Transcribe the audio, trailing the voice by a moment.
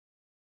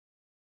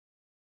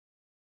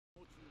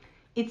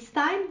It's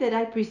time that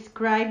I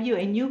prescribe you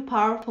a new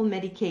powerful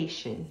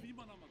medication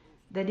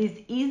that is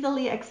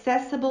easily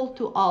accessible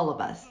to all of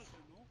us.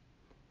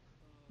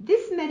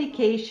 This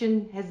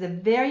medication has a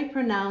very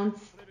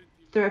pronounced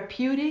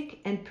therapeutic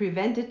and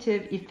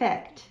preventative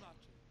effect.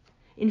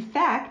 In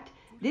fact,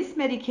 this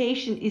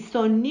medication is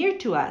so near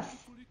to us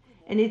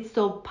and it's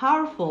so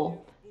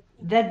powerful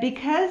that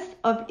because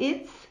of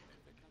its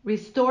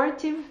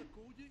restorative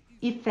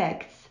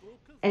effects,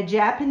 a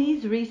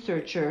Japanese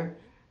researcher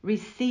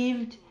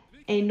received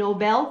a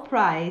Nobel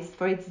Prize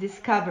for its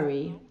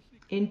discovery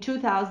in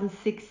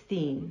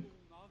 2016.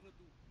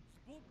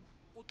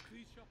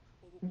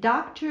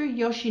 Dr.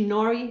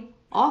 Yoshinori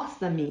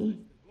Ohsami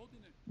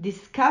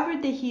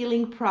discovered the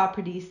healing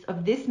properties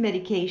of this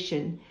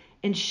medication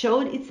and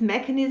showed its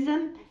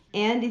mechanism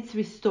and its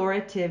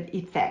restorative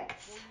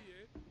effects.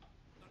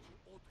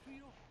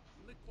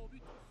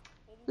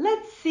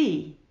 Let's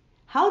see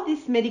how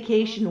this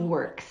medication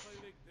works.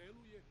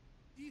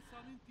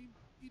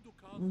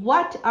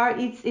 What are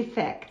its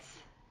effects?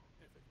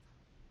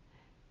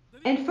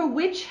 And for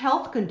which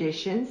health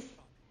conditions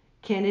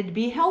can it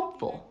be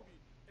helpful?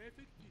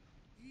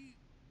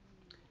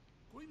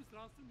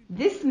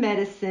 This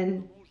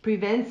medicine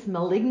prevents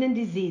malignant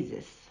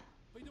diseases.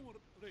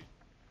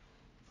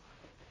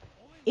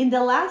 In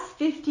the last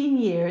 15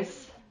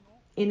 years,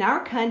 in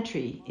our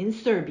country, in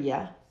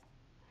Serbia,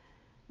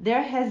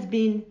 there has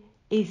been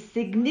a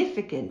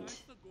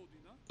significant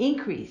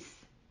increase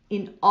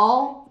in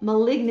all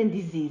malignant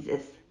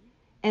diseases.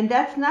 And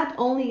that's not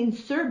only in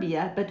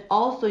Serbia, but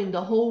also in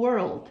the whole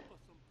world.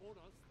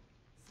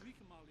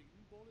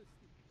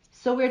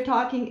 So we're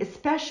talking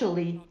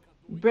especially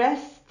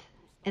breast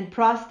and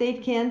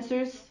prostate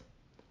cancers,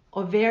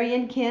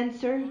 ovarian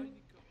cancer,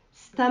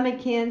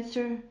 stomach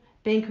cancer,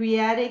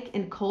 pancreatic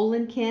and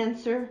colon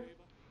cancer,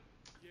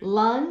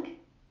 lung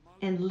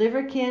and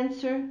liver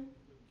cancer,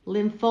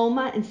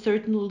 lymphoma, and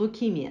certain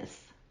leukemias.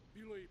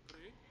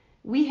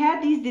 We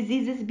had these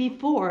diseases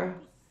before.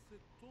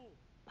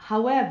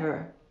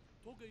 However,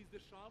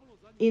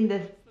 in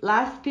the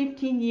last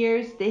 15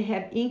 years, they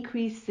have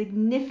increased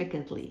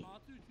significantly.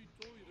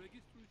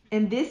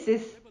 And this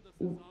is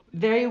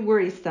very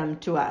worrisome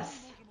to us.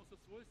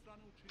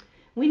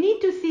 We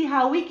need to see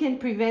how we can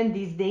prevent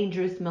these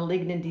dangerous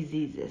malignant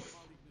diseases.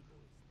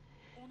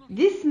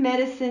 This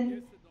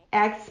medicine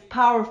acts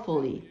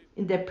powerfully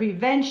in the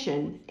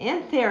prevention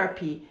and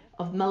therapy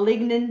of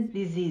malignant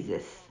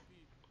diseases.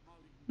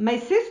 My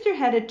sister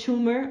had a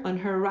tumor on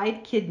her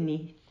right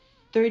kidney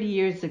 30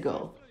 years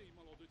ago.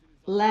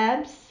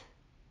 Labs,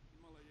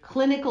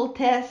 clinical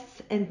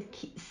tests, and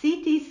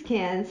CT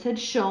scans had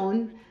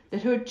shown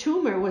that her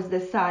tumor was the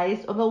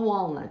size of a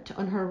walnut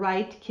on her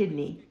right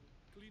kidney.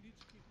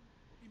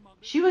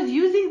 She was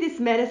using this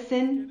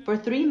medicine for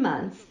 3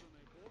 months,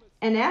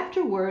 and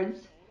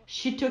afterwards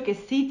she took a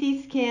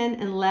CT scan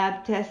and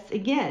lab tests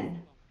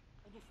again.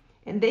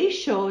 And they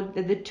showed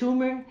that the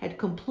tumor had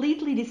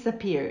completely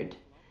disappeared.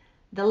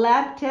 The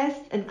lab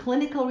tests and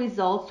clinical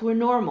results were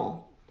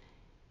normal,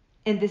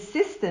 and the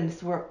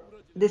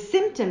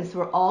symptoms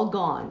were all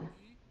gone.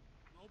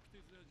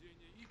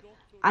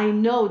 I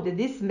know that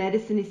this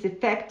medicine is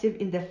effective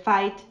in the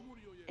fight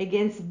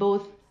against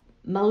both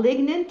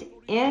malignant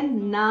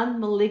and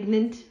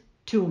non-malignant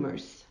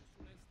tumors.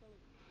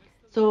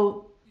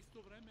 So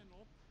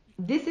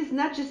this is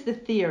not just a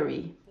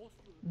theory.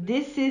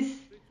 This is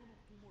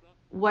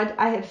what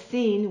I have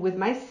seen with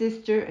my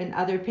sister and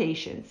other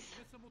patients.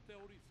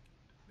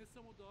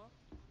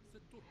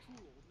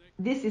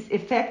 This is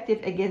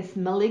effective against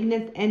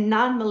malignant and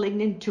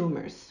non-malignant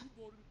tumors.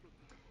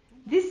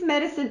 This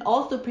medicine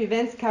also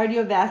prevents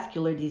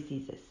cardiovascular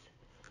diseases.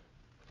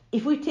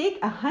 If we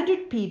take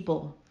 100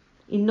 people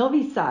in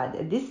Novi Sad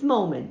at this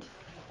moment,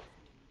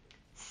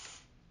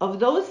 of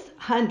those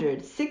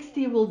 100,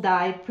 60 will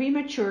die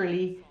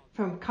prematurely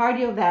from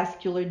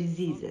cardiovascular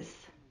diseases.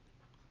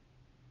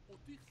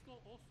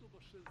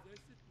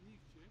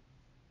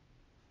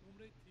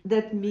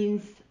 That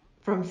means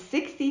from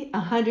 60,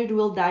 100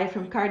 will die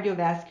from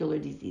cardiovascular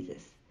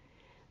diseases.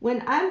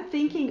 When I'm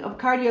thinking of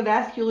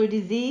cardiovascular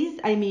disease,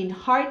 I mean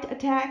heart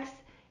attacks,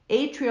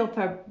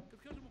 atrial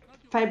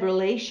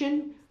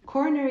fibrillation,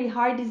 coronary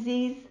heart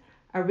disease,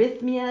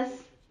 arrhythmias,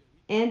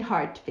 and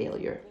heart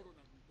failure.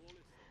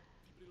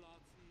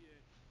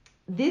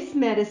 This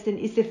medicine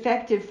is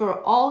effective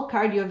for all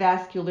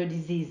cardiovascular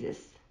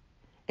diseases,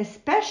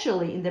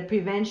 especially in the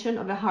prevention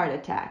of a heart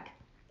attack.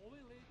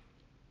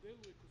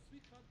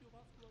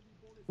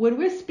 When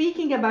we're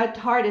speaking about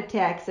heart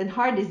attacks and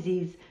heart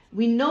disease,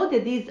 we know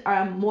that these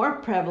are more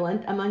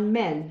prevalent among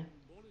men.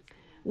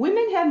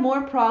 Women have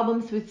more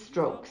problems with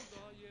strokes.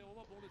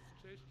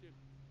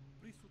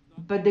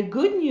 But the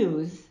good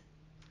news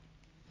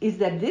is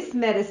that this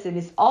medicine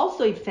is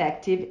also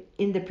effective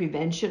in the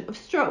prevention of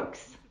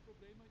strokes.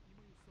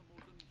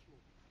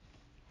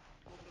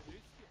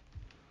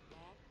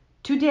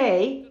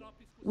 Today,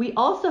 we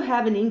also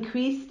have an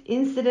increased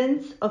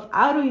incidence of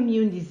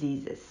autoimmune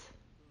diseases.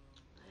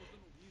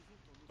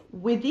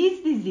 With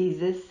these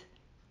diseases,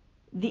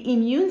 the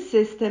immune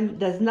system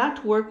does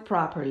not work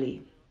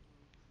properly.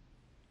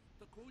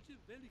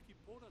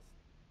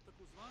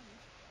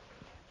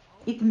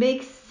 It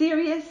makes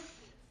serious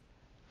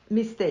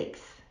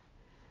mistakes.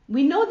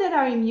 We know that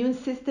our immune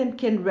system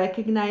can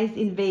recognize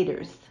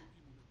invaders.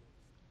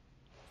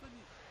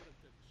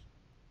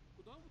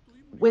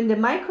 When the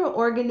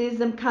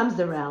microorganism comes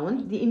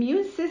around, the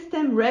immune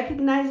system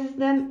recognizes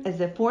them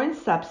as a foreign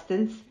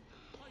substance,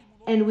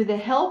 and with the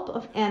help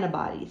of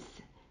antibodies,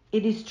 it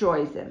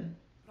destroys them.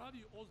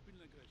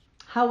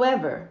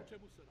 However,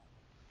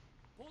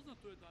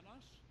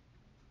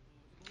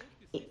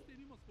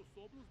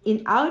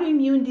 in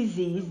autoimmune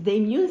disease, the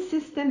immune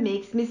system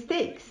makes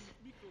mistakes.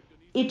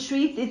 It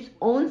treats its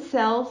own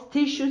cells,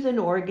 tissues, and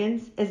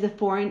organs as a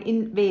foreign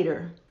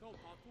invader.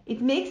 It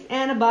makes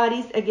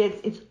antibodies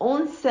against its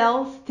own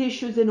cells,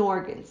 tissues, and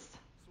organs.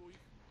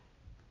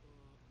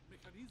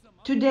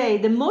 Today,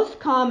 the most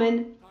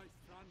common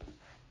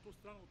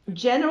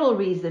general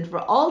reason for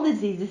all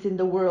diseases in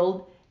the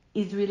world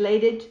is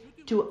related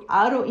to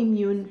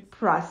autoimmune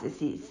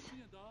processes.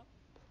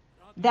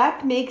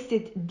 That makes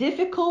it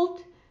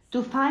difficult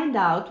to find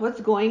out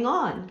what's going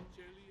on,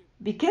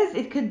 because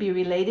it could be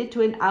related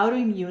to an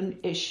autoimmune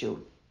issue.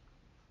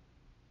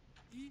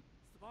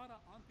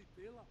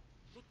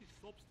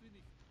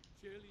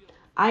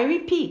 I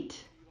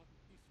repeat,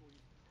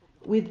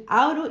 with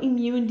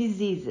autoimmune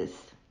diseases,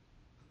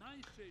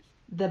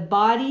 the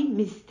body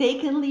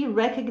mistakenly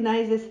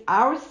recognizes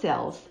our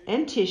cells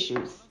and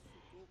tissues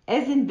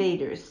as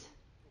invaders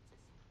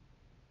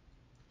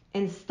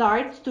and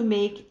starts to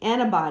make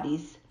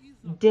antibodies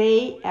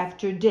day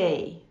after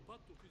day,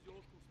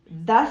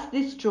 thus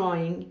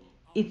destroying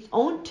its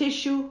own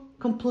tissue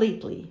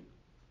completely.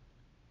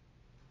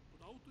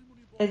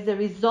 As a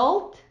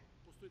result,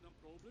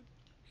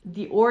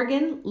 the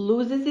organ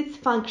loses its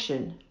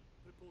function,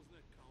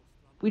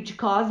 which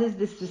causes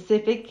the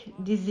specific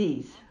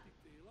disease.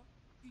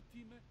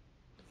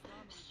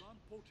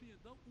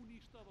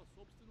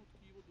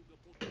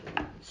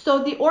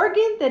 So the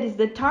organ that is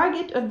the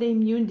target of the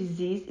immune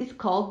disease is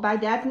called by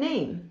that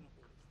name.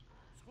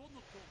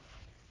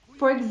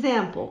 For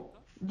example,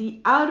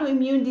 the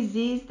autoimmune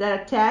disease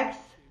that attacks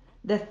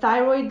the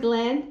thyroid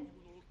gland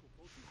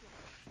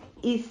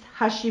is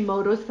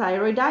Hashimoto's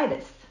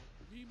thyroiditis.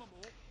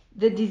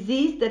 The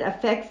disease that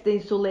affects the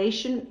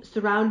insulation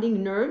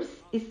surrounding nerves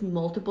is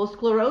multiple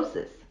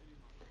sclerosis.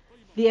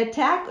 The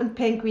attack on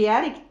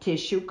pancreatic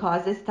tissue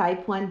causes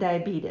type 1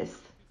 diabetes.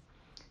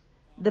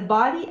 The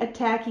body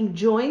attacking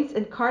joints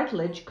and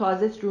cartilage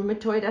causes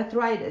rheumatoid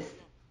arthritis.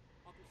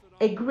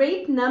 A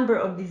great number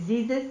of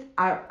diseases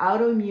are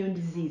autoimmune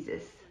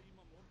diseases.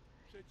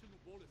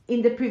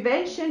 In the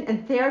prevention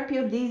and therapy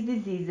of these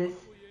diseases,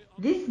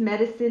 this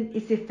medicine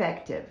is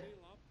effective.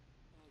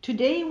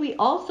 Today, we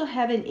also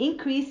have an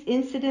increased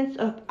incidence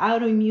of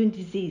autoimmune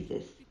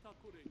diseases.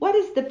 What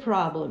is the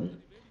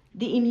problem?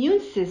 The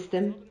immune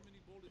system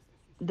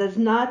does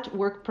not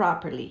work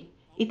properly.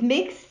 It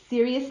makes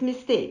serious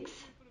mistakes.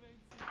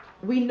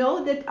 We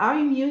know that our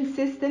immune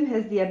system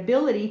has the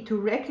ability to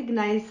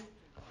recognize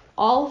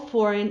all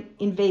foreign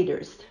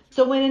invaders.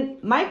 So when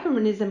a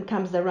microorganism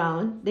comes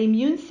around, the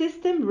immune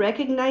system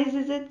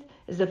recognizes it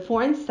as a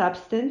foreign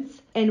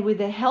substance, and with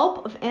the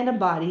help of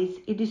antibodies,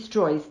 it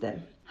destroys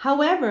them.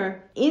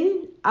 However,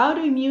 in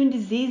autoimmune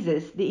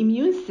diseases, the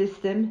immune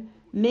system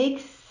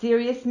makes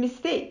serious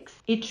mistakes.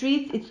 It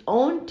treats its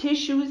own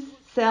tissues,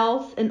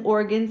 cells, and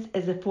organs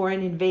as a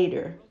foreign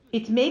invader.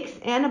 It makes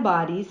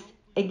antibodies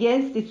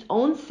against its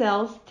own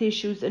cells,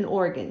 tissues, and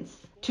organs.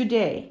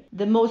 Today,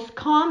 the most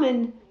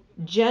common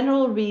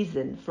general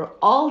reason for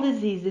all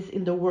diseases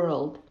in the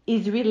world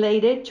is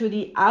related to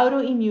the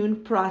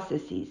autoimmune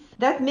processes.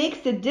 That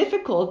makes it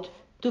difficult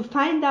to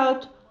find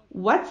out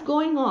what's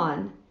going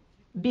on,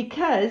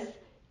 because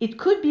it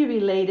could be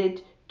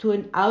related to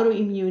an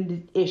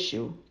autoimmune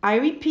issue. I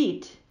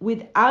repeat,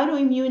 with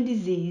autoimmune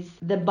disease,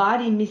 the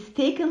body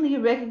mistakenly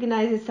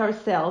recognizes our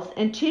cells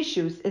and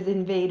tissues as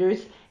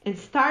invaders and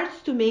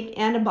starts to make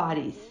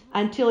antibodies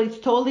until it's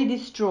totally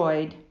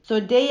destroyed. So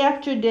day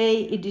after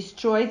day, it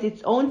destroys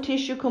its own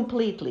tissue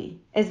completely.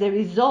 As a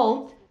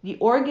result, the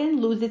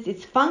organ loses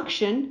its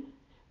function,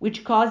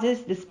 which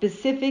causes the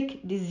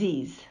specific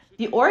disease.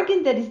 The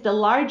organ that is the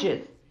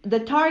largest, the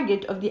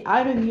target of the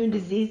autoimmune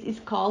disease, is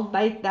called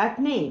by that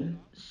name.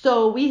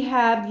 So we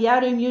have the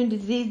autoimmune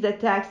disease that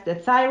attacks the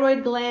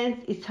thyroid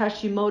glands, it's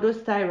Hashimoto's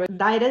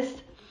thyroiditis.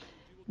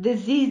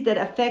 Disease that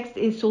affects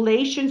the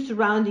insulation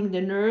surrounding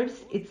the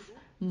nerves, it's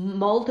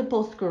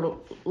multiple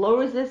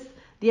sclerosis.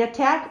 The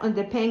attack on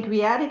the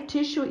pancreatic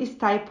tissue is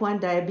type 1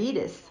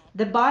 diabetes.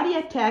 The body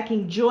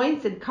attacking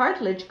joints and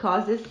cartilage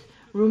causes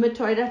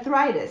rheumatoid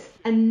arthritis.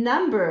 A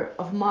number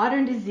of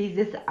modern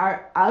diseases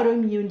are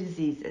autoimmune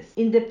diseases.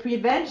 In the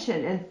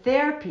prevention and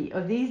therapy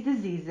of these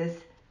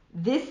diseases,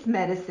 this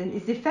medicine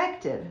is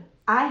effective.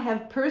 I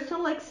have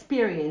personal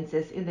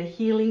experiences in the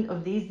healing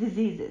of these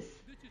diseases.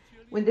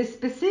 When the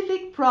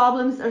specific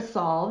problems are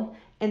solved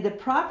and the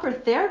proper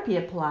therapy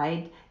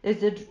applied,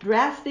 there's a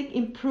drastic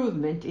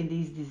improvement in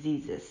these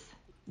diseases.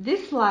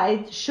 This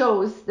slide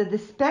shows that the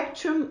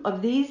spectrum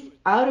of these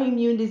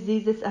autoimmune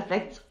diseases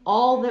affects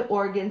all the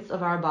organs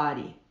of our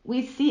body.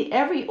 We see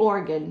every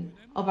organ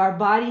of our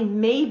body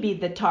may be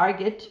the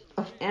target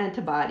of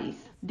antibodies.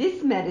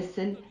 This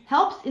medicine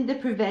helps in the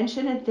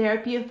prevention and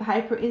therapy of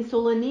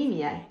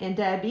hyperinsulinemia and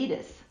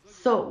diabetes.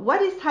 So,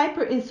 what is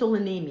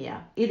hyperinsulinemia?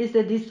 It is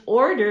a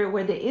disorder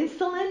where the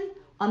insulin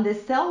on the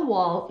cell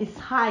wall is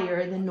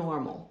higher than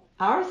normal.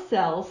 Our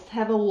cells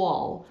have a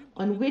wall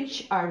on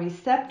which are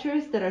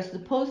receptors that are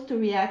supposed to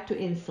react to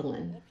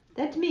insulin.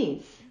 That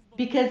means,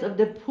 because of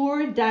the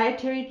poor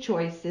dietary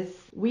choices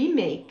we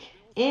make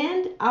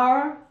and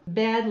our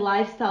bad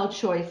lifestyle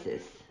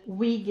choices,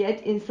 we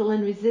get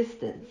insulin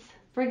resistance.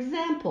 For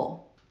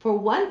example, for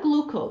one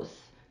glucose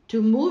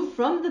to move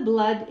from the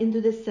blood into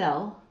the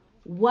cell,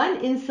 one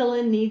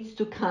insulin needs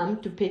to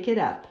come to pick it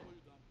up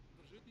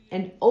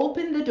and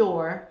open the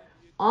door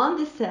on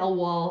the cell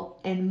wall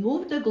and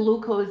move the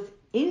glucose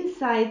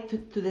inside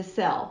to the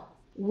cell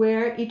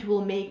where it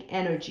will make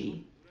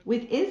energy.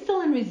 With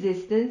insulin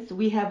resistance,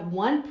 we have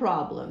one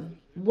problem.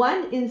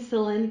 One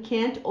insulin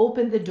can't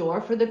open the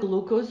door for the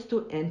glucose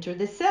to enter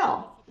the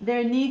cell.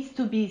 There needs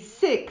to be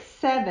 6,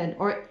 7,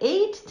 or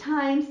 8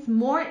 times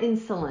more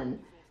insulin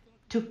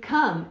to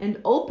come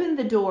and open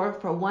the door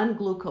for one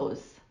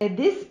glucose. At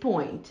this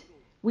point,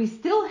 we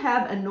still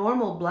have a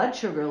normal blood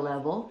sugar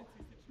level,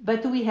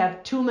 but we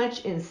have too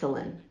much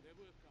insulin.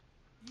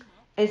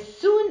 As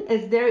soon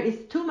as there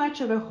is too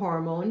much of a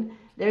hormone,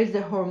 there is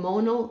a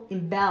hormonal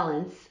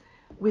imbalance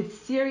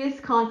with serious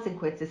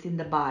consequences in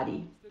the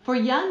body. For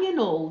young and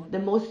old, the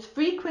most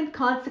frequent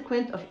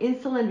consequence of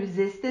insulin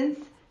resistance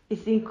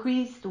is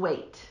increased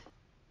weight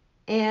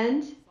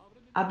and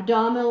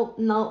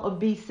abdominal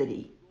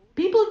obesity.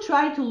 People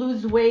try to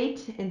lose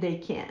weight and they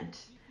can't.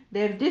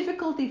 They have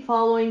difficulty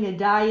following a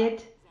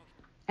diet,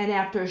 and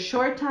after a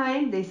short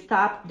time they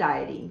stop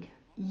dieting.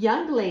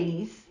 Young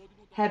ladies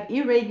have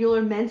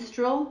irregular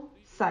menstrual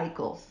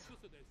cycles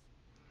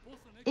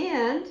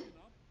and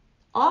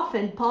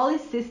often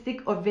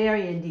polycystic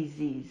ovarian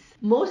disease.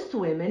 Most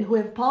women who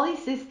have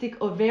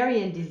polycystic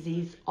ovarian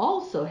disease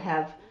also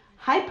have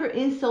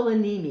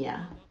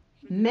hyperinsulinemia.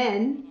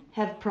 Men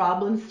have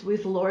problems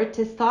with lower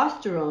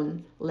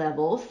testosterone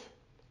levels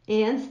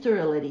and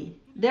sterility.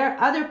 There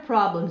are other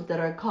problems that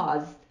are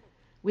caused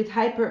with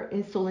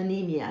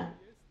hyperinsulinemia.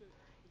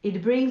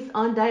 It brings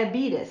on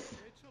diabetes.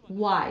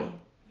 Why?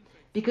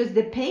 Because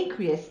the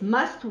pancreas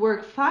must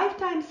work 5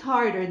 times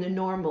harder than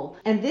normal,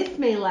 and this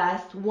may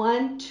last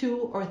 1,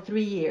 2, or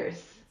 3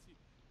 years.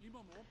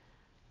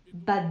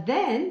 But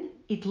then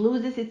it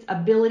loses its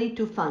ability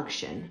to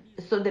function.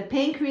 So the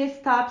pancreas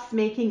stops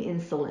making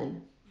insulin.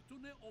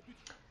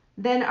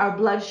 Then our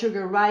blood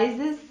sugar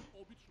rises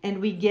and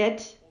we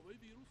get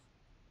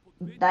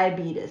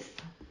diabetes.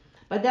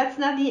 But that's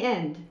not the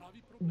end.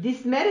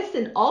 This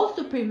medicine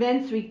also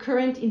prevents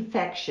recurrent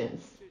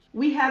infections.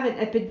 We have an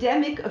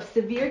epidemic of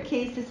severe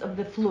cases of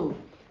the flu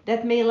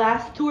that may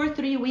last 2 or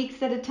 3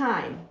 weeks at a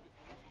time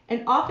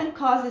and often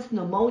causes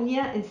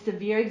pneumonia and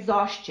severe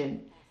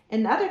exhaustion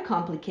and other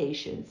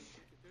complications,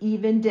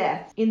 even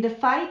death. In the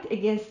fight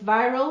against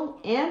viral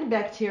and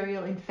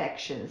bacterial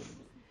infections,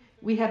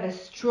 we have a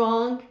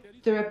strong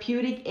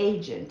therapeutic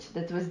agent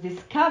that was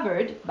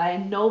discovered by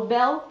a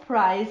Nobel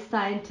Prize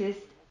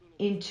scientist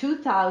in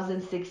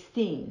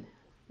 2016.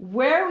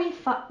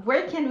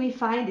 Where can we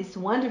find this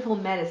wonderful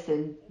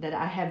medicine that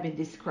I have been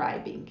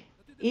describing?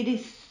 It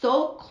is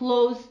so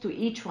close to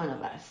each one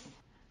of us.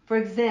 For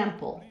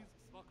example,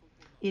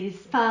 it is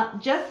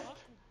found just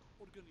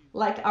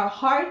like our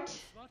heart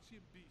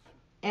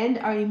and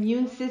our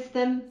immune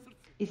system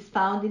is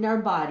found in our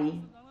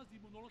body.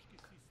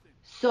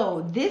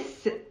 So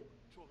this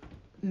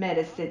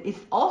medicine is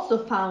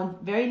also found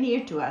very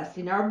near to us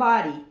in our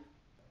body.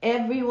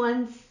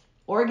 Everyone's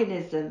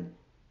organism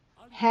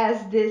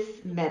has this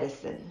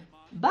medicine,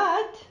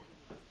 but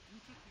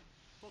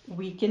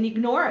we can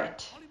ignore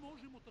it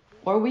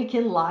or we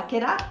can lock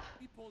it up,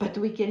 but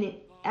we can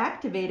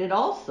activate it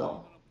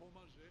also.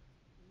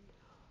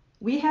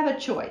 We have a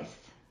choice.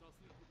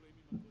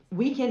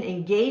 We can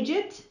engage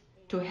it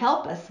to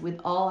help us with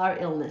all our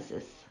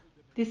illnesses.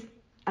 This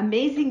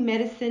amazing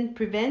medicine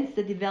prevents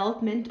the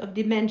development of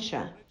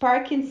dementia,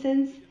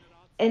 Parkinson's,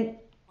 and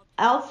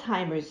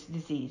Alzheimer's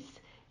disease.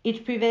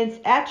 It prevents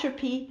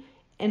atrophy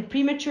and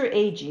premature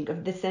aging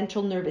of the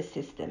central nervous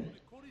system.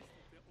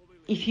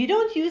 If you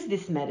don't use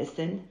this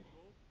medicine,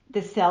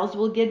 the cells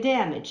will get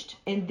damaged,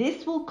 and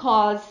this will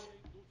cause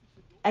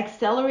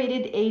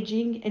accelerated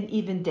aging and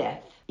even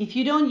death. If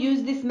you don't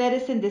use this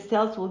medicine, the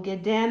cells will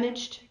get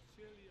damaged.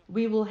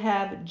 We will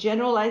have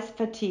generalized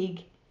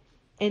fatigue,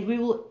 and we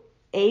will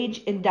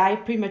age and die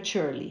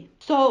prematurely.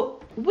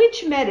 So,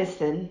 which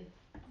medicine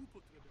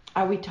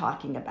are we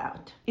talking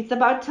about? It's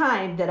about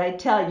time that I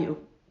tell you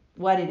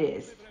what it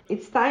is.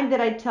 It's time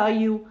that I tell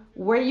you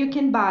where you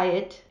can buy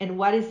it and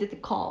what is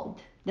it called.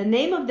 The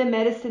name of the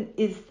medicine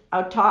is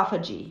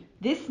Autophagy.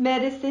 This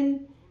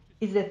medicine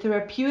is a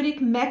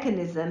therapeutic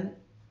mechanism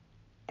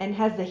and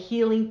has a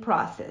healing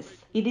process.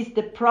 It is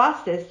the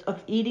process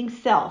of eating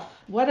self.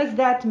 What does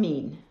that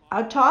mean?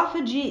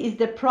 Autophagy is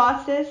the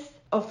process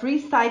of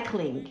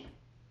recycling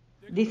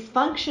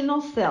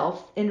dysfunctional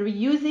cells and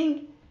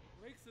reusing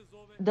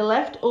the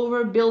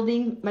leftover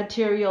building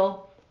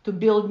material to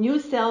build new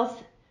cells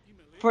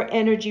for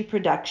energy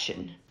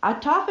production.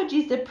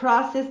 Autophagy is the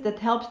process that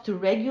helps to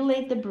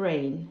regulate the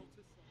brain,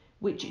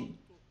 which in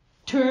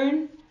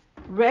turn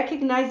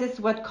recognizes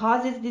what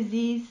causes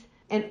disease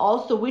and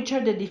also which are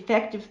the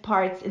defective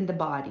parts in the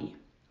body.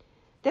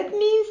 That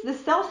means the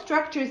cell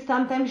structures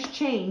sometimes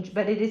change,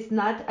 but it is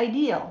not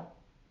ideal.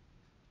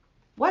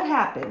 What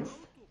happens?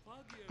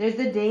 There's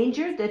a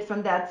danger that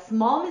from that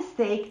small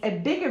mistake, a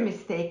bigger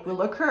mistake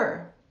will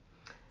occur,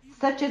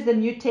 such as a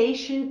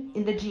mutation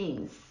in the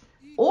genes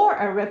or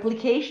a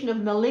replication of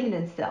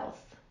malignant cells.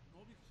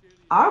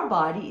 Our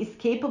body is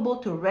capable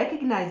to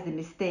recognize the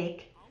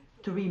mistake,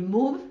 to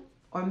remove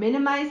or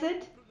minimize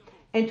it,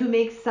 and to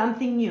make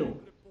something new.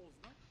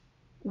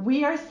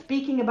 We are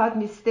speaking about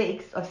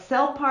mistakes of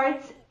cell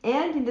parts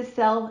and in the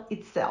cell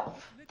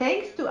itself.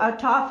 Thanks to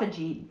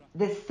autophagy,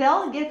 the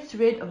cell gets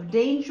rid of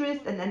dangerous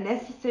and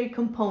unnecessary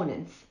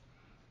components.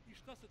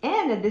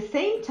 And at the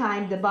same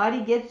time, the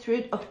body gets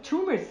rid of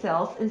tumor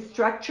cells and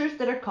structures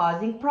that are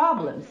causing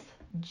problems.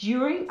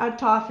 During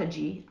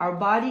autophagy, our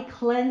body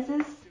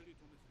cleanses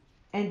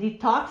and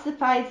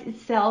detoxifies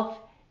itself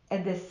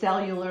at the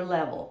cellular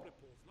level.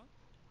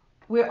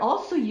 We're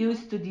also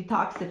used to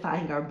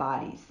detoxifying our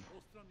bodies.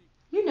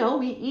 You know,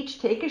 we each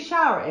take a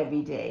shower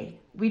every day.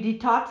 We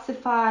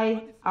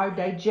detoxify our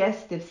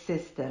digestive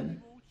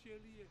system.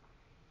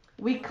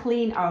 We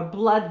clean our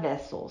blood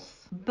vessels.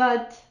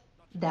 But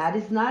that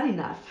is not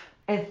enough.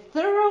 A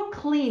thorough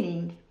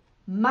cleaning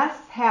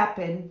must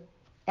happen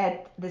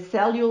at the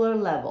cellular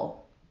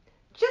level.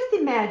 Just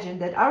imagine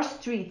that our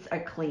streets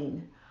are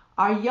clean,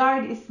 our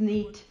yard is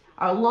neat,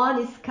 our lawn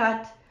is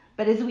cut,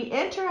 but as we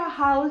enter a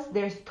house,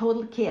 there's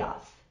total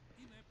chaos.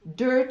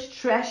 Dirt,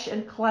 trash,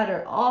 and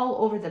clutter all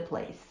over the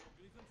place.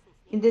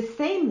 In the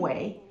same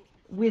way,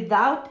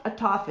 without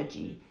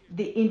autophagy,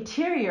 the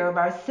interior of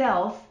our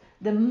cells,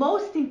 the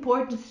most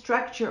important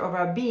structure of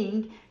our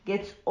being,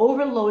 gets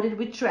overloaded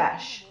with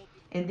trash,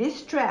 and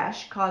this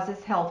trash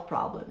causes health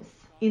problems.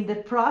 In the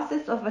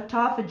process of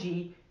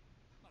autophagy,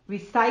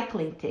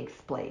 recycling takes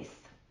place.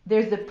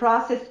 There's the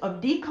process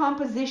of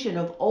decomposition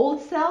of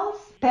old cells,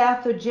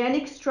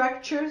 pathogenic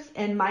structures,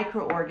 and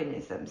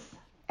microorganisms.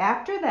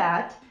 After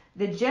that,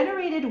 the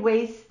generated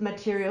waste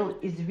material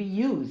is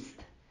reused.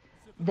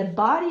 The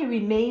body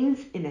remains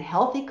in a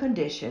healthy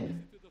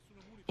condition,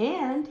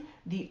 and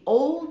the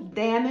old,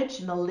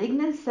 damaged,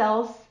 malignant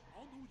cells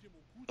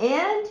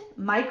and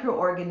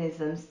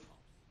microorganisms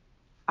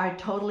are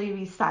totally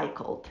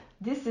recycled.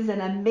 This is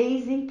an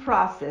amazing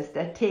process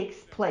that takes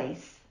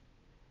place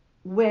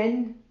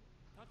when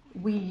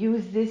we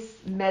use this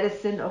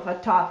medicine of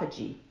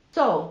autophagy.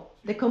 So,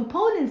 the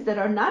components that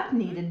are not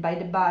needed by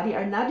the body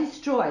are not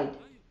destroyed.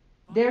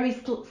 They're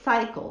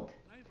recycled.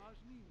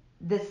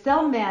 The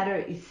cell matter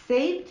is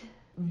saved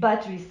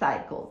but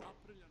recycled.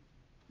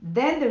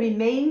 Then the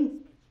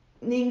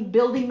remaining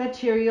building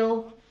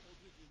material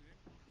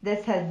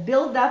that has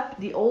built up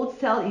the old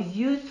cell is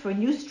used for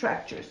new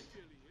structures.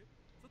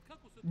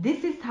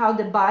 This is how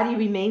the body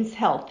remains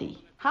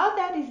healthy. How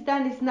that is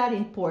done is not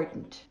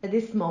important at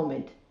this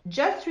moment.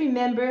 Just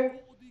remember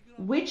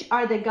which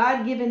are the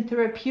God-given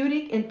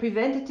therapeutic and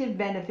preventative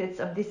benefits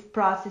of this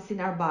process in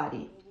our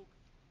body.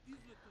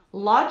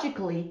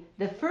 Logically,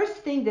 the first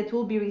thing that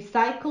will be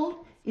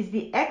recycled is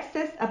the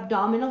excess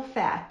abdominal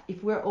fat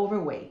if we're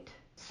overweight.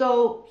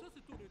 So,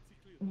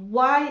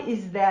 why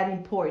is that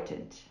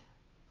important?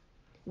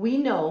 We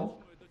know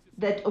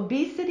that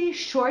obesity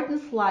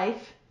shortens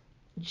life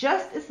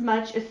just as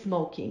much as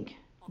smoking.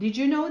 Did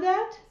you know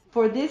that?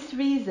 For this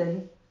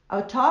reason,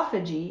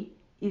 autophagy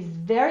is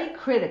very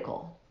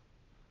critical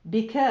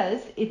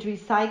because it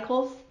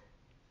recycles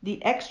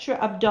the extra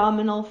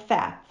abdominal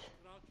fat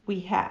we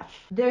have.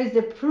 There is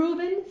a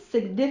proven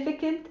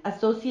significant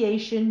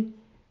association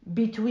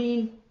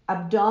between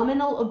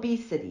abdominal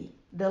obesity,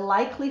 the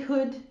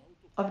likelihood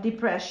of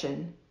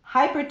depression,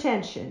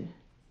 hypertension,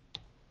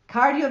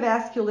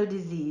 cardiovascular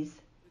disease,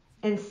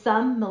 and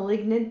some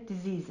malignant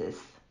diseases.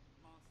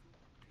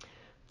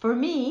 For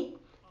me,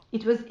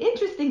 it was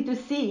interesting to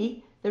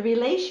see the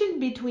relation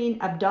between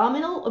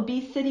abdominal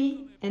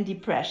obesity and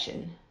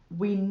depression.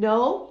 We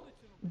know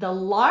the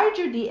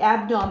larger the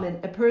abdomen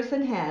a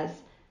person has,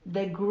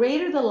 the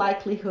greater the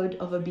likelihood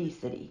of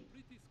obesity.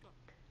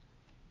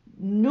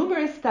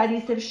 Numerous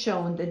studies have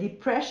shown that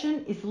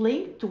depression is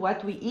linked to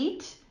what we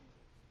eat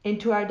and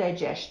to our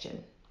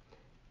digestion.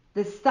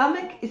 The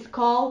stomach is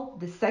called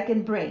the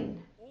second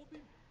brain,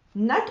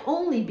 not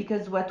only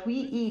because what we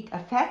eat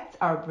affects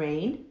our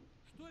brain,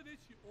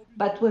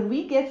 but when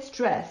we get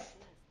stressed,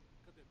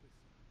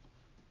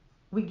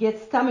 we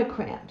get stomach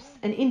cramps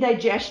and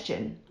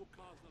indigestion.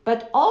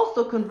 But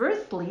also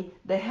conversely,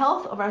 the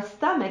health of our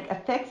stomach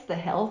affects the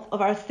health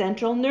of our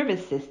central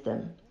nervous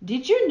system.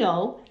 Did you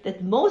know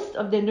that most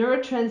of the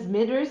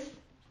neurotransmitters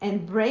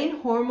and brain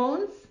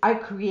hormones are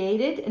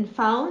created and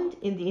found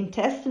in the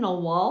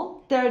intestinal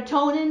wall.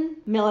 Serotonin,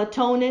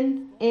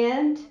 melatonin,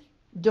 and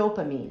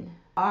dopamine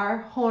are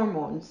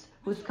hormones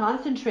whose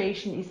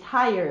concentration is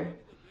higher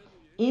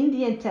in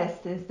the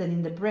intestines than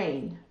in the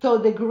brain. So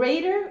the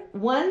greater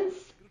one's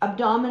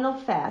abdominal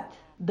fat,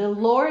 the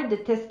lower the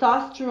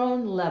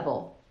testosterone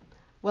level,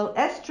 while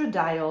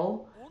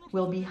estradiol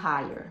will be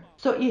higher.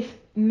 So if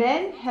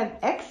men have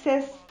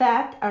excess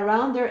fat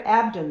around their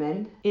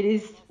abdomen, it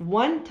is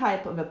one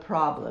type of a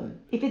problem.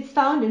 If it's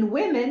found in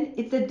women,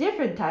 it's a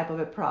different type of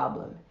a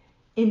problem.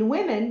 In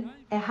women,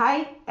 a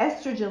high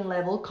estrogen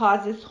level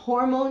causes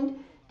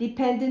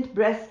hormone-dependent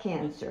breast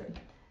cancer.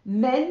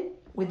 Men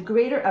with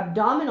greater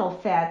abdominal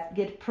fat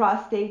get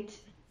prostate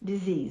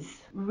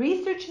disease.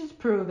 Research has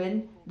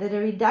proven that a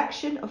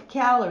reduction of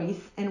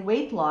calories and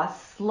weight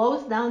loss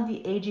slows down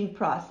the aging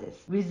process,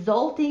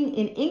 resulting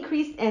in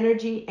increased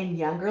energy and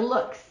younger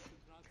looks.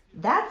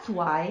 That's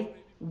why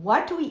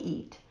what we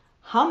eat,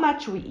 how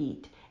much we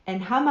eat,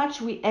 and how much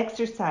we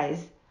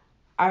exercise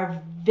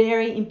are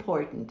very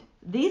important.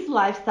 These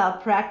lifestyle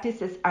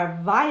practices are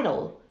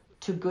vital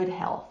to good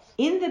health.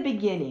 In the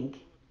beginning,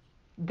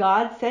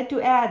 God said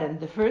to Adam,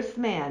 the first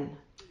man,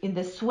 "In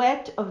the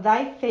sweat of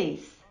thy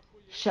face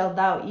shalt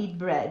thou eat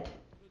bread."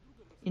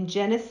 In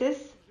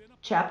Genesis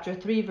chapter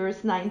 3,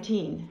 verse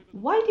 19.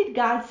 Why did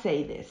God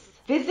say this?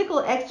 Physical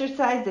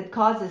exercise that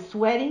causes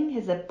sweating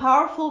has a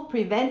powerful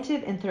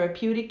preventive and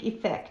therapeutic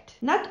effect,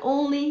 not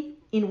only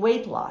in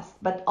weight loss,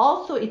 but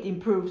also it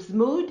improves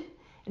mood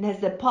and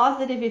has a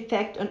positive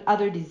effect on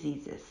other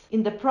diseases.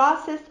 In the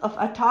process of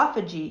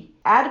autophagy,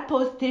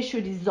 adipose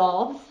tissue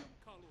dissolves,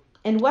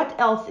 and what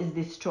else is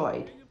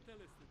destroyed?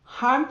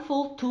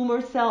 Harmful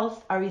tumor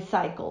cells are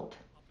recycled.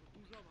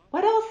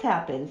 What else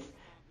happens?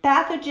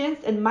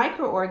 Pathogens and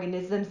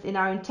microorganisms in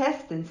our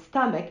intestines,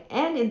 stomach,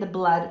 and in the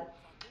blood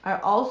are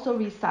also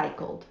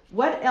recycled.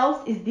 What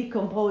else is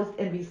decomposed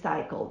and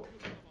recycled?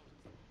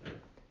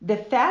 The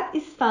fat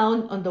is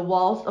found on the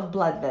walls of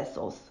blood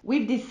vessels.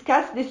 We've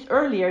discussed this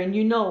earlier and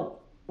you know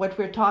what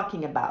we're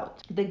talking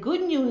about. The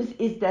good news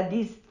is that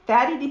these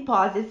fatty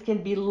deposits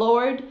can be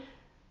lowered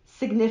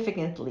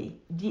significantly.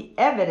 The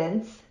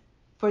evidence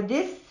for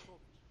this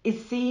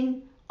is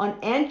seen on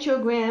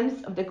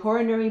angiograms of the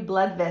coronary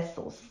blood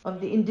vessels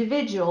of the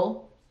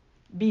individual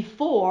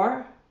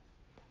before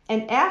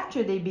and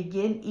after they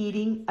begin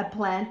eating a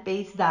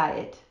plant-based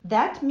diet.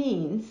 That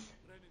means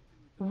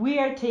we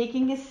are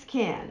taking a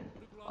scan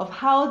of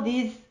how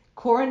these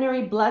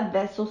coronary blood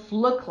vessels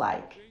look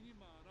like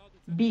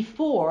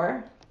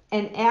before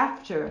and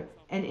after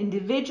an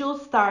individual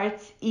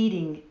starts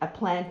eating a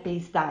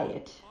plant-based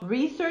diet.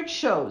 Research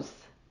shows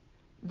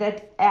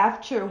that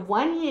after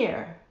 1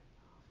 year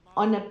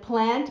on a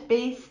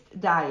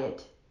plant-based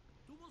diet,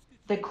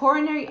 the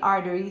coronary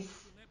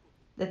arteries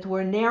that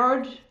were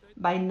narrowed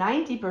by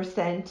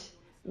 90%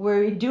 were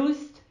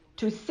reduced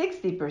to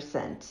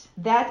 60%.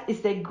 That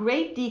is a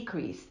great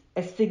decrease,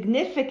 a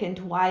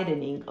significant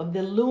widening of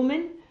the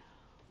lumen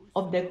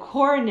of the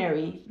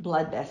coronary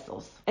blood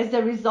vessels. As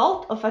a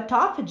result of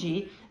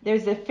autophagy,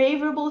 there's a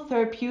favorable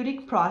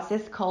therapeutic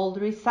process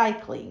called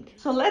recycling.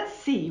 So let's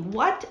see,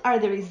 what are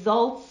the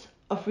results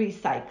of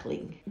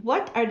recycling?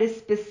 What are the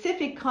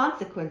specific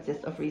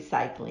consequences of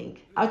recycling?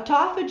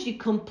 Autophagy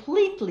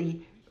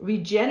completely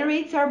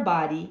regenerates our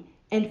body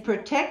and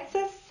protects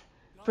us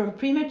from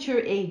premature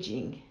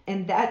aging,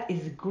 and that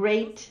is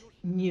great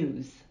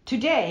news.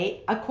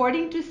 Today,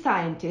 according to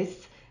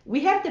scientists, we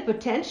have the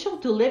potential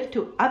to live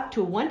to up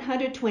to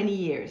 120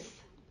 years.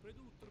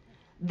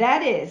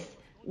 That is,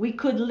 we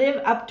could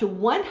live up to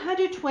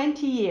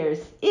 120 years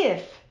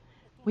if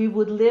we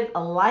would live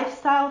a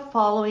lifestyle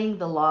following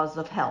the laws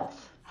of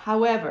health.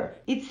 However,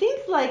 it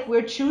seems like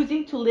we're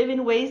choosing to live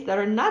in ways that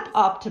are not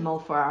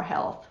optimal for our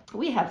health.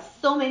 We have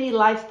so many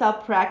lifestyle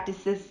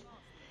practices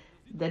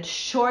that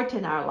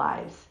shorten our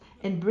lives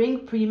and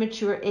bring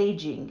premature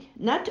aging.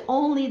 Not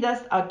only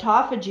does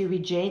autophagy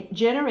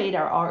regenerate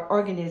our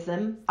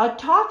organism,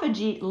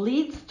 autophagy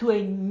leads to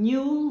a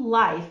new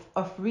life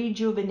of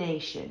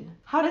rejuvenation.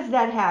 How does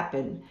that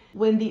happen?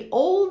 When the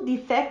old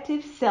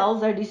defective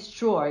cells are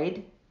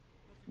destroyed,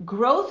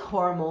 growth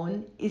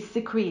hormone is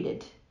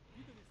secreted,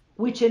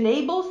 which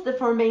enables the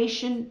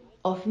formation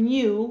of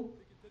new,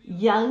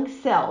 young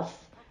cells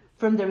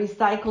from the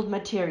recycled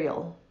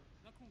material.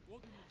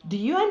 Do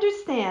you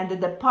understand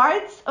that the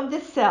parts of the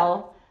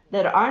cell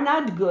that are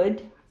not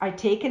good are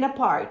taken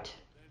apart,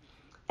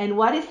 and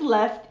what is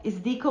left is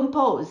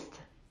decomposed,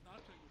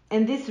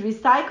 and this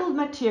recycled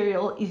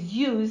material is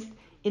used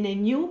in a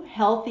new,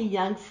 healthy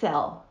young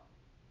cell?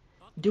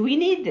 Do we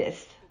need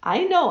this?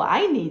 I know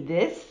I need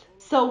this.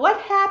 So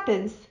what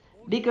happens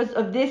because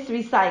of this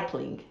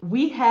recycling?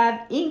 We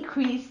have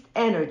increased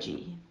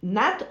energy.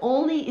 Not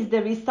only is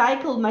the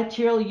recycled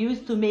material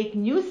used to make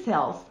new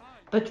cells,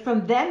 but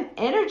from them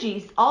energy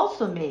is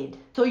also made.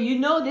 So you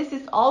know this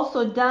is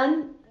also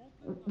done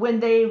when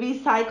they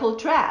recycle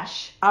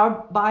trash.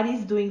 Our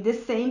body's doing the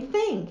same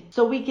thing.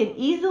 So we can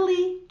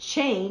easily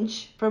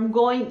change from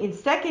going in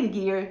second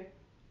gear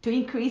to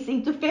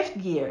increasing to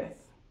fifth gear.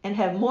 and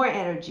have more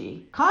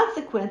energy.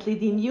 Consequently,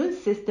 the immune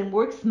system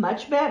works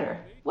much better.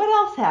 What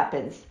else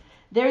happens?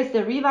 There is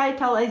the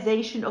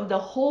revitalization of the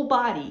whole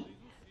body.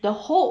 The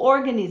whole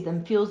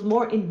organism feels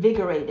more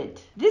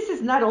invigorated. This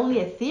is not only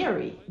a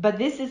theory, but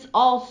this is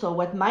also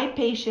what my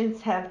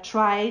patients have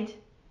tried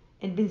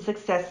and been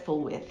successful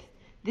with.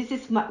 This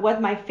is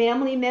what my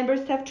family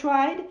members have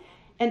tried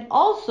and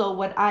also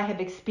what I have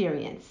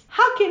experienced.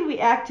 How can we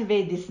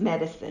activate this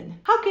medicine?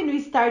 How can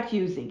we start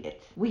using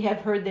it? We have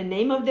heard the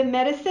name of the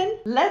medicine.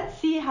 Let's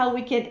see how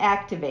we can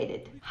activate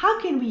it.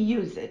 How can we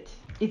use it?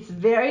 It's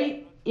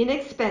very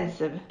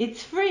inexpensive.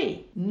 It's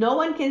free. No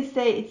one can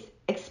say it's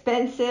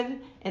expensive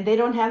and they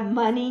don't have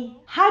money.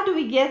 How do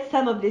we get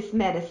some of this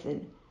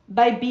medicine?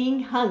 By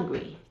being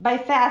hungry, by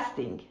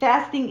fasting.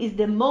 Fasting is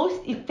the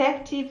most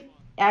effective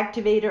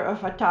activator of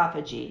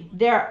autophagy.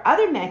 There are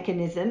other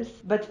mechanisms,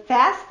 but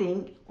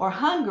fasting or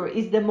hunger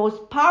is the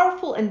most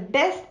powerful and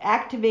best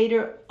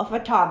activator of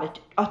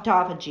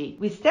autophagy.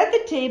 We set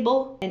the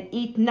table and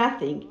eat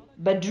nothing,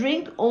 but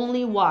drink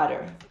only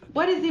water.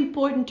 What is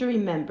important to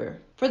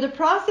remember? For the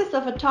process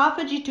of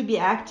autophagy to be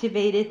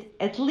activated,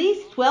 at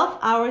least 12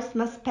 hours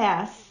must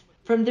pass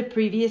from the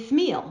previous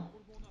meal.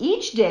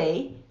 Each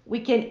day,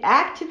 we can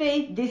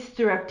activate this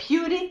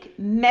therapeutic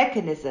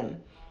mechanism,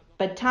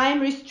 but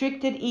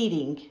time-restricted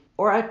eating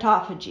or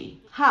autophagy.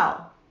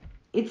 How?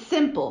 It's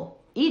simple.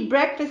 Eat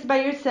breakfast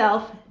by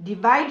yourself,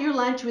 divide your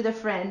lunch with a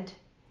friend,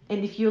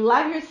 and if you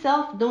love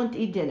yourself, don't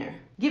eat dinner.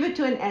 Give it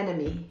to an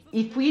enemy.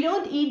 If we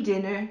don't eat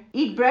dinner,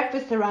 eat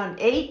breakfast around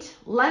 8,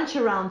 lunch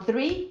around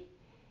 3,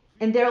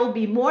 and there will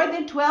be more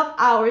than 12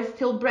 hours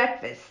till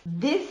breakfast.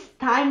 This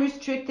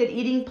time-restricted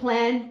eating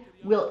plan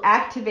will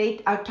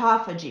activate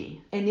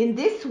autophagy. And in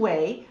this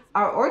way,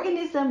 our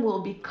organism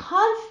will be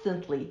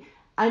constantly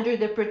under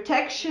the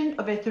protection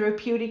of a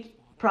therapeutic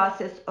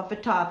process of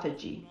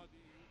autophagy,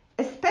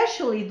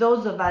 especially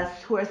those of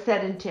us who are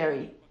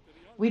sedentary.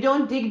 We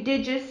don't dig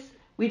ditches,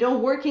 we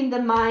don't work in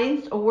the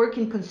mines or work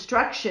in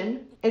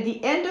construction. At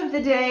the end of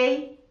the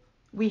day,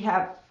 we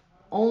have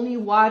only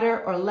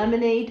water or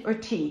lemonade or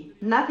tea,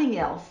 nothing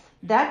else.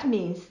 That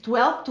means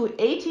 12 to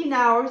 18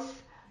 hours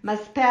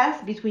must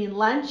pass between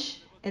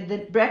lunch and the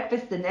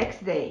breakfast the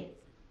next day.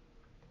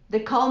 The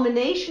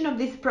culmination of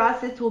this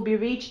process will be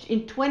reached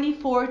in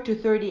 24 to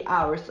 30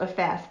 hours of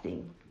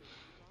fasting.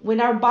 When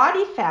our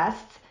body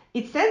fasts,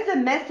 it sends a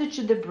message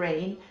to the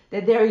brain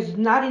that there is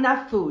not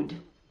enough food.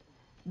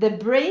 The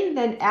brain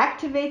then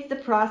activates the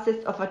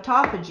process of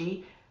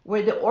autophagy,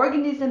 where the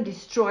organism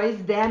destroys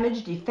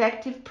damaged,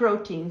 defective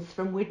proteins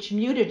from which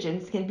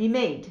mutagens can be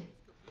made.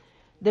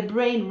 The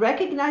brain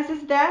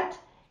recognizes that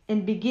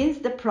and begins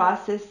the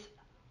process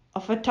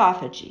of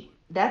autophagy.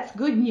 That's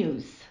good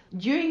news.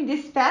 During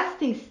this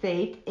fasting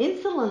state,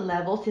 insulin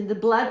levels in the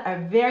blood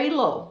are very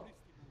low,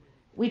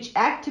 which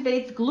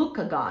activates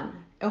glucagon,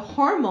 a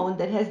hormone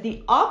that has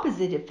the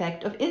opposite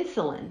effect of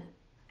insulin.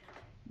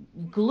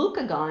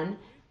 Glucagon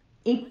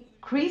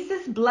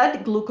increases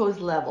blood glucose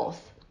levels.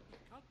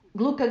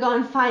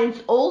 Glucagon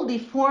finds old,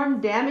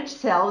 deformed, damaged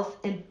cells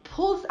and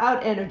pulls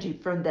out energy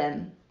from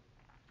them.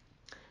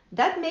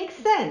 That makes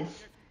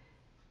sense.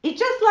 It's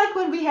just like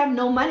when we have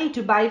no money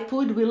to buy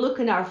food, we look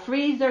in our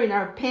freezer, in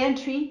our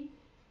pantry,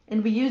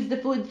 and we use the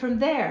food from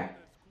there.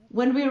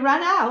 When we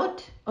run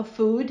out of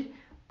food,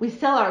 we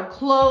sell our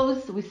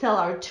clothes, we sell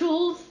our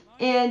tools,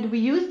 and we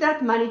use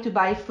that money to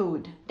buy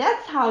food.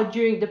 That's how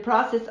during the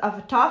process of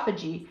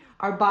autophagy,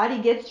 our body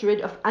gets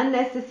rid of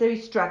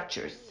unnecessary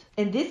structures.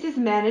 And this is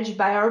managed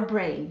by our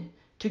brain,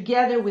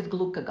 together with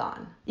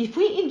glucagon. If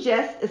we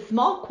ingest a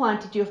small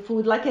quantity of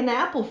food, like an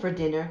apple for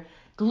dinner,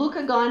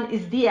 glucagon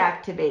is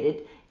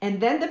deactivated, and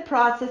then the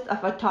process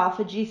of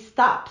autophagy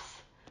stops.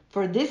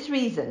 For this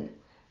reason,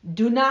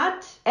 do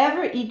not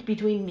ever eat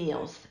between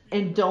meals,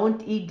 and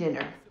don't eat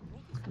dinner.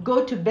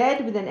 Go to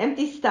bed with an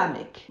empty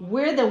stomach.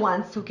 We're the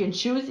ones who can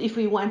choose if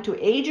we want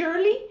to age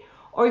early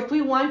or if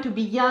we want to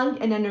be young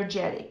and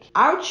energetic.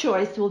 Our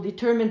choice will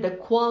determine the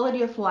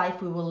quality of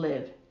life we will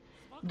live.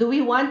 Do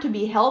we want to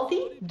be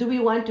healthy? Do we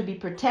want to be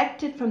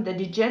protected from the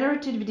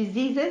degenerative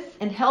diseases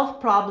and health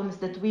problems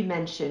that we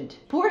mentioned?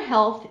 Poor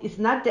health is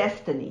not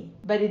destiny,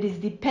 but it is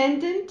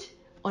dependent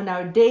on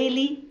our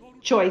daily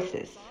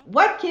choices.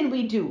 What can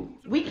we do?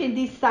 We can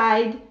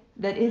decide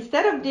that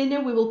instead of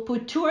dinner, we will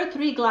put 2 or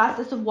 3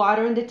 glasses of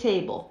water on the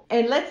table.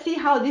 And let's see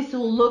how this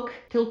will look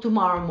till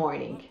tomorrow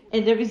morning.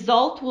 And the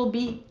result will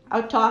be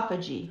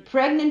autophagy.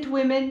 Pregnant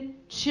women,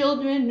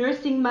 children,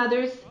 nursing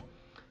mothers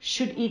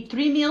should eat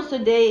 3 meals a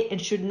day and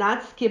should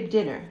not skip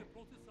dinner.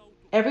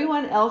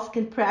 Everyone else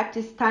can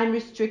practice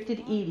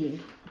time-restricted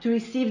eating to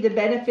receive the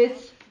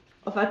benefits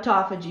of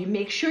autophagy.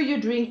 Make sure you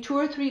drink 2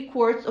 or 3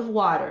 quarts of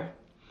water.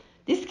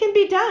 This can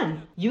be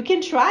done. You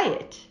can try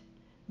it.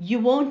 You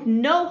won't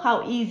know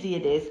how easy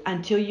it is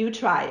until you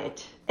try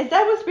it. As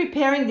I was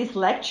preparing this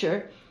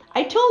lecture,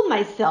 I told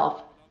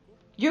myself,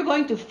 you're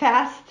going to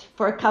fast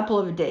for a couple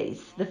of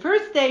days. The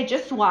first day,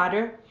 just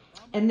water,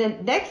 and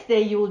then next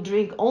day you will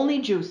drink only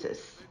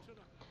juices.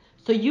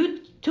 So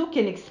you too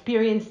can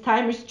experience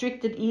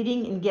time-restricted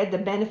eating and get the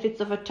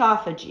benefits of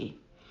autophagy.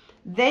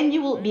 then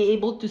you will be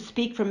able to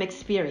speak from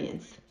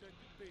experience.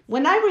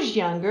 When I was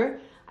younger,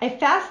 I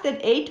fasted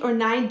 8 or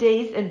 9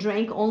 days and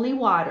drank only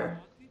water.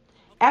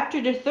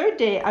 After the third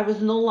day, I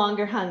was no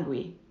longer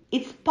hungry.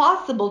 It's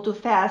possible to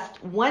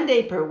fast 1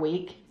 day per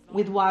week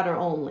with water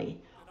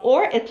only,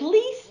 or at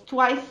least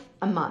twice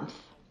a month.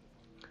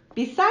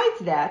 Besides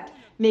that,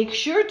 make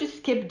sure to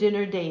skip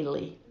dinner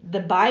daily. The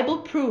Bible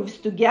proves,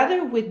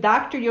 together with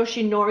Dr.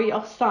 Yoshinori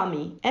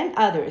Osami and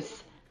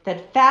others,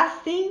 that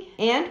fasting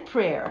and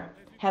prayer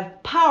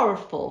have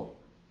powerful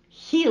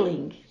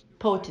healing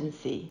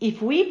potency.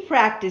 If we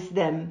practice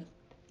them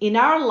in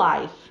our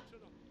life,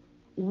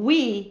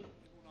 we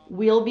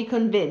will be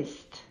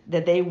convinced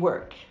that they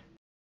work.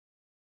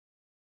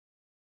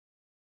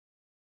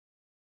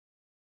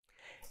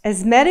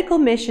 As medical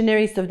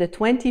missionaries of the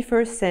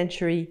 21st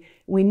century,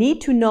 we need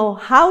to know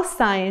how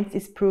science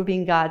is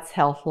proving God's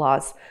health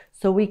laws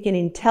so we can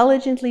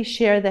intelligently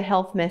share the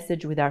health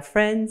message with our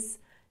friends,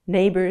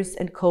 neighbors,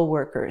 and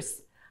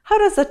co-workers. How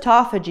does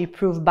autophagy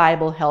prove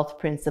Bible health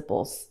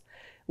principles?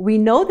 We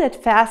know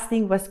that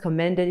fasting was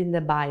commended in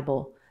the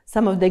Bible.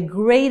 Some of the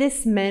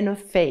greatest men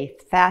of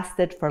faith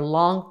fasted for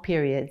long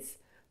periods.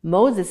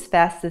 Moses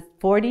fasted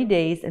 40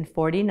 days and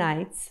 40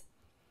 nights.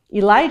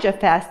 Elijah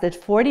fasted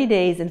 40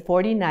 days and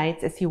 40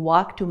 nights as he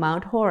walked to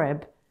Mount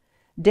Horeb.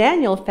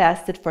 Daniel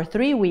fasted for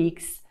 3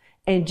 weeks,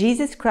 and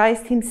Jesus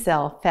Christ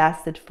himself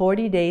fasted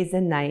 40 days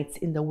and nights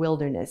in the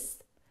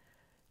wilderness.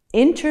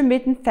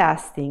 Intermittent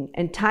fasting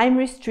and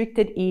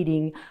time-restricted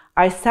eating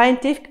are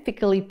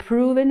scientifically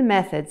proven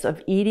methods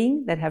of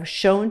eating that have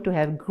shown to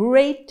have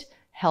great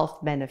health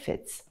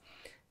benefits.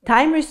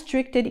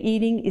 Time-restricted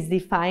eating is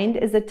defined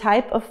as a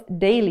type of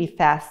daily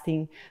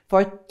fasting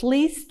for at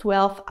least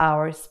 12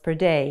 hours per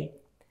day.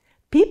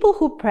 People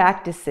who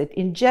practice it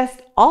ingest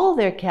all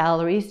their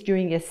calories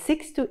during a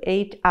 6 to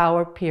 8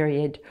 hour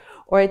period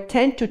or a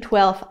 10 to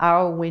 12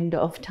 hour window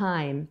of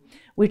time,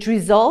 which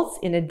results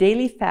in a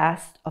daily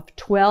fast of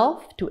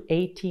 12 to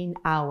 18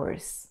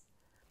 hours.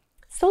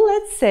 So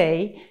let's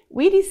say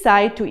we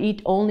decide to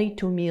eat only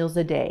 2 meals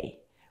a day.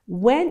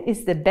 When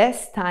is the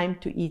best time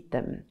to eat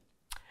them?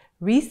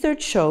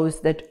 Research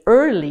shows that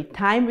early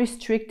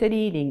time-restricted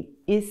eating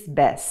is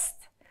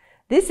best.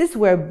 This is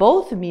where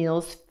both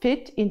meals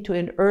fit into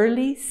an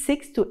early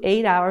 6 to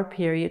 8 hour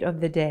period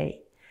of the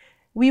day.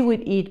 We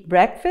would eat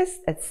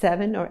breakfast at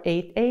 7 or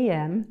 8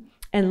 a.m.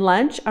 and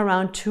lunch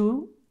around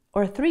 2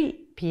 or 3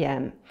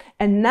 p.m.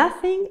 and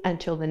nothing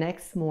until the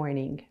next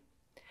morning.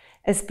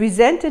 As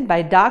presented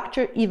by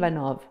Dr.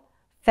 Ivanov,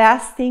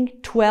 fasting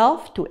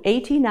 12 to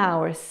 18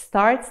 hours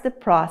starts the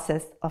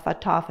process of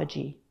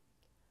autophagy.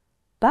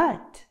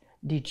 But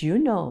did you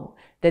know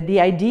that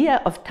the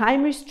idea of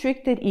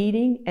time-restricted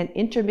eating and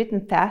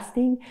intermittent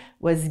fasting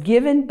was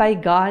given by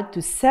God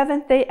to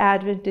Seventh-day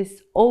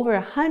Adventists over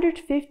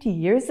 150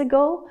 years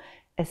ago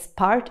as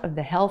part of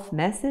the health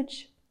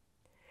message?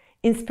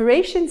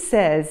 Inspiration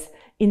says,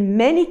 in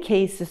many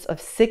cases of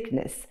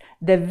sickness,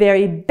 the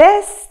very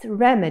best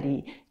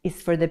remedy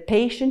is for the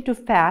patient to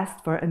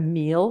fast for a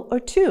meal or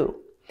 2,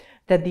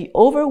 that the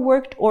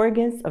overworked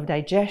organs of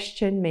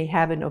digestion may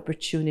have an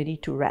opportunity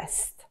to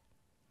rest.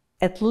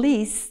 At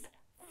least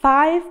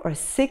 5 or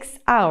 6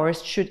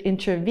 hours should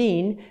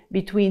intervene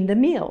between the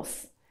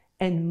meals,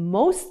 and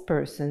most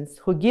persons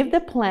who give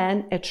the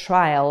plan a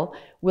trial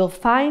will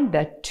find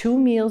that 2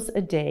 meals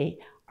a day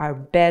are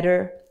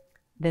better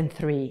than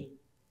 3.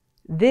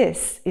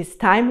 This is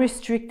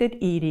time-restricted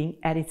eating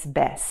at its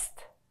best.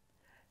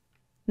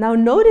 Now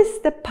notice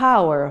the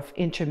power of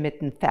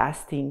intermittent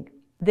fasting.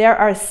 There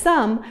are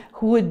some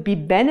who would be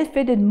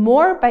benefited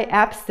more by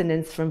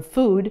abstinence from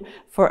food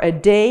for a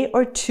day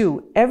or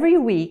 2 every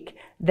week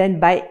than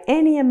by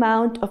any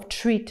amount of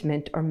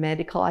treatment or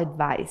medical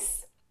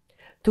advice.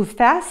 To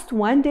fast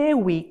 1 day a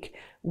week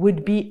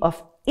would be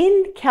of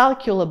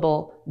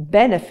incalculable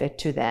benefit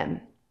to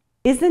them.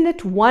 Isn't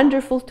it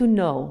wonderful to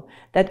know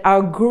that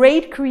our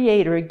great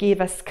Creator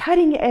gave us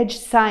cutting-edge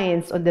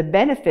science on the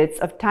benefits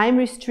of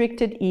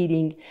time-restricted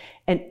eating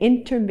and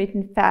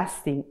intermittent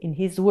fasting in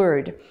His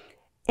Word,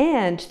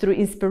 and through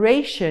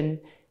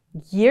inspiration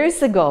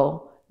years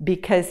ago,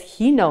 because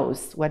He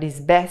knows what is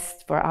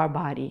best for our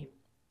body.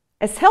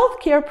 As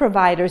healthcare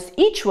providers,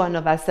 each one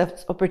of us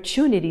has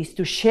opportunities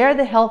to share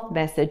the health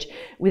message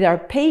with our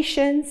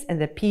patients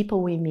and the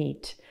people we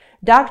meet.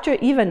 Dr.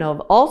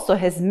 Ivanov also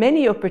has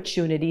many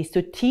opportunities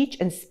to teach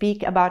and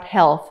speak about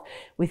health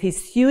with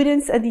his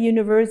students at the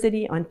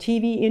university, on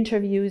TV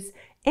interviews,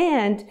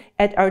 and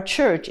at our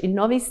church in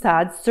Novi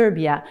Sad,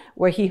 Serbia,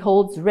 where he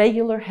holds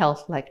regular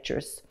health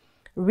lectures.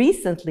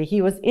 Recently,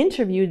 he was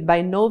interviewed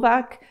by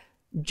Novak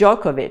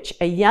Djokovic,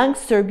 a young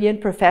Serbian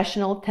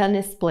professional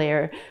tennis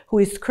player who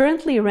is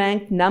currently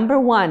ranked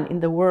 #1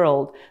 in the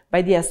world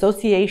by the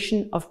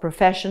Association of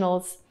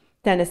Professional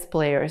Tennis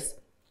Players.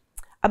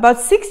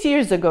 About 6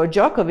 years ago,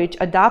 Djokovic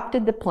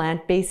adopted the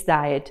plant-based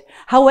diet.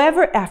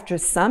 However, after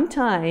some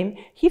time,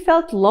 he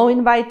felt low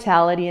in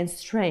vitality and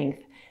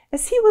strength.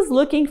 As he was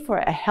looking for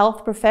a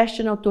health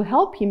professional to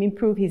help him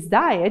improve his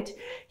diet,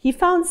 he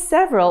found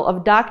several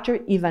of Dr.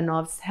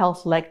 Ivanov's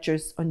health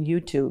lectures on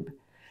YouTube.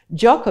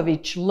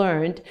 Djokovic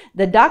learned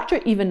that Dr.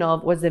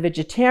 Ivanov was a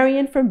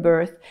vegetarian from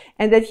birth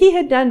and that he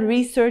had done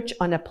research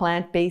on a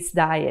plant-based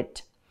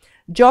diet.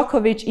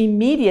 Djokovic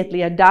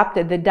immediately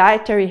adopted the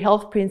dietary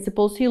health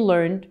principles he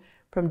learned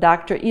from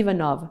Dr.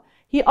 Ivanov.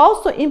 He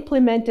also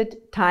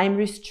implemented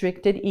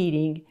time-restricted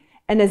eating,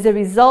 and as a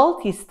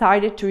result, he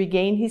started to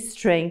regain his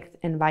strength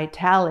and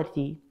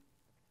vitality.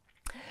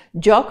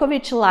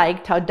 Djokovic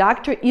liked how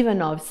Dr.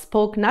 Ivanov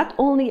spoke not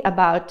only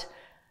about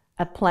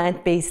a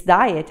plant-based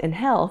diet and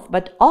health,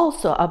 but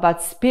also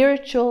about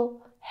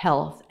spiritual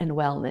health and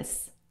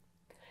wellness.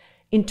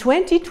 In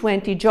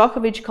 2020,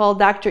 Djokovic called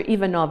Dr.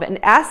 Ivanov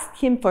and asked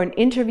him for an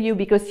interview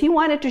because he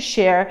wanted to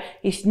share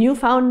his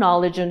newfound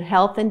knowledge on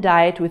health and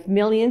diet with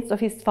millions of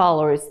his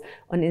followers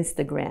on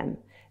Instagram.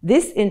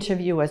 This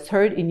interview was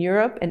heard in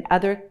Europe and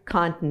other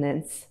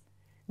continents.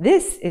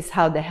 This is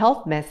how the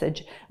health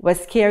message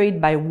was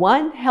carried by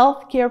one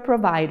healthcare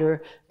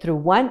provider through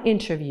one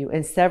interview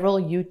and several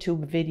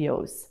YouTube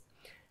videos.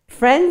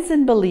 Friends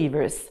and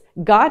believers,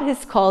 God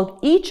has called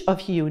each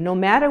of you, no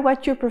matter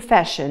what your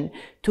profession,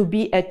 to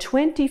be a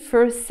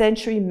 21st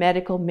century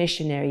medical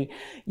missionary.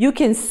 You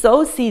can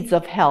sow seeds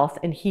of health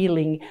and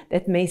healing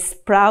that may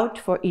sprout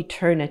for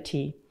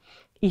eternity.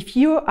 If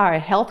you are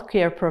a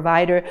healthcare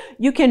provider,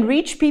 you can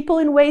reach people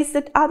in ways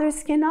that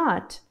others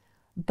cannot.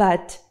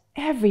 But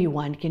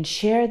everyone can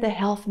share the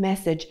health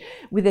message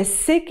with a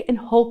sick and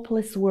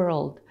hopeless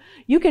world.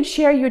 You can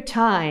share your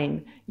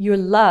time, your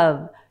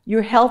love,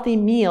 your healthy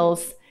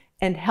meals,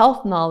 and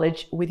health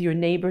knowledge with your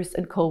neighbors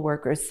and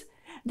co-workers.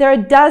 There are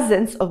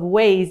dozens of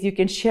ways you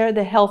can share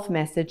the health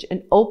message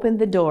and open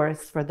the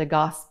doors for the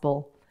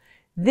gospel.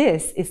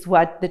 This is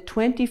what the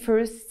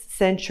 21st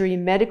Century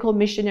Medical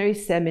Missionary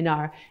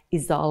Seminar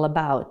is all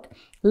about.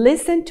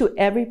 Listen to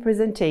every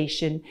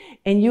presentation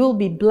and you will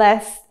be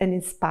blessed and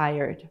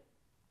inspired.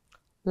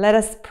 Let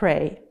us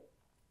pray.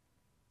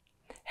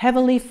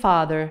 Heavenly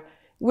Father,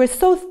 we're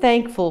so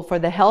thankful for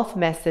the health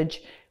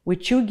message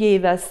which you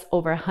gave us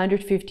over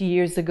 150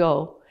 years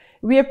ago.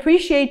 We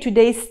appreciate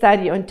today's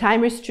study on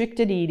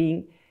time-restricted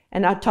eating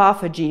and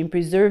autophagy in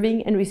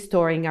preserving and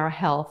restoring our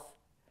health.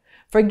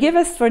 Forgive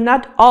us for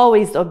not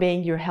always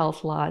obeying your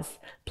health laws.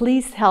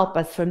 Please help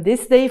us from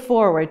this day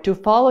forward to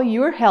follow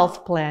your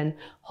health plan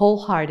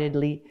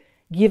wholeheartedly.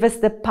 Give us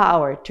the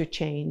power to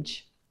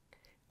change.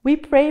 We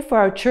pray for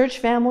our church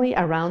family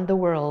around the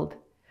world,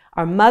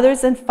 our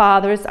mothers and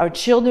fathers, our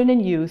children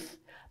and youth.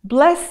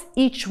 Bless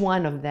each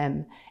one of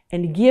them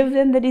and give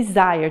them the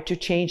desire to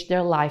change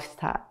their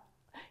lifestyle.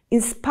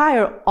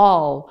 Inspire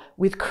all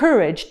with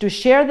courage to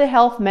share the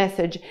health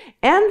message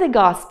and the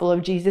gospel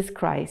of Jesus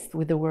Christ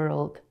with the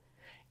world.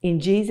 In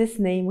Jesus'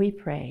 name we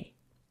pray.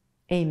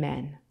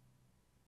 Amen.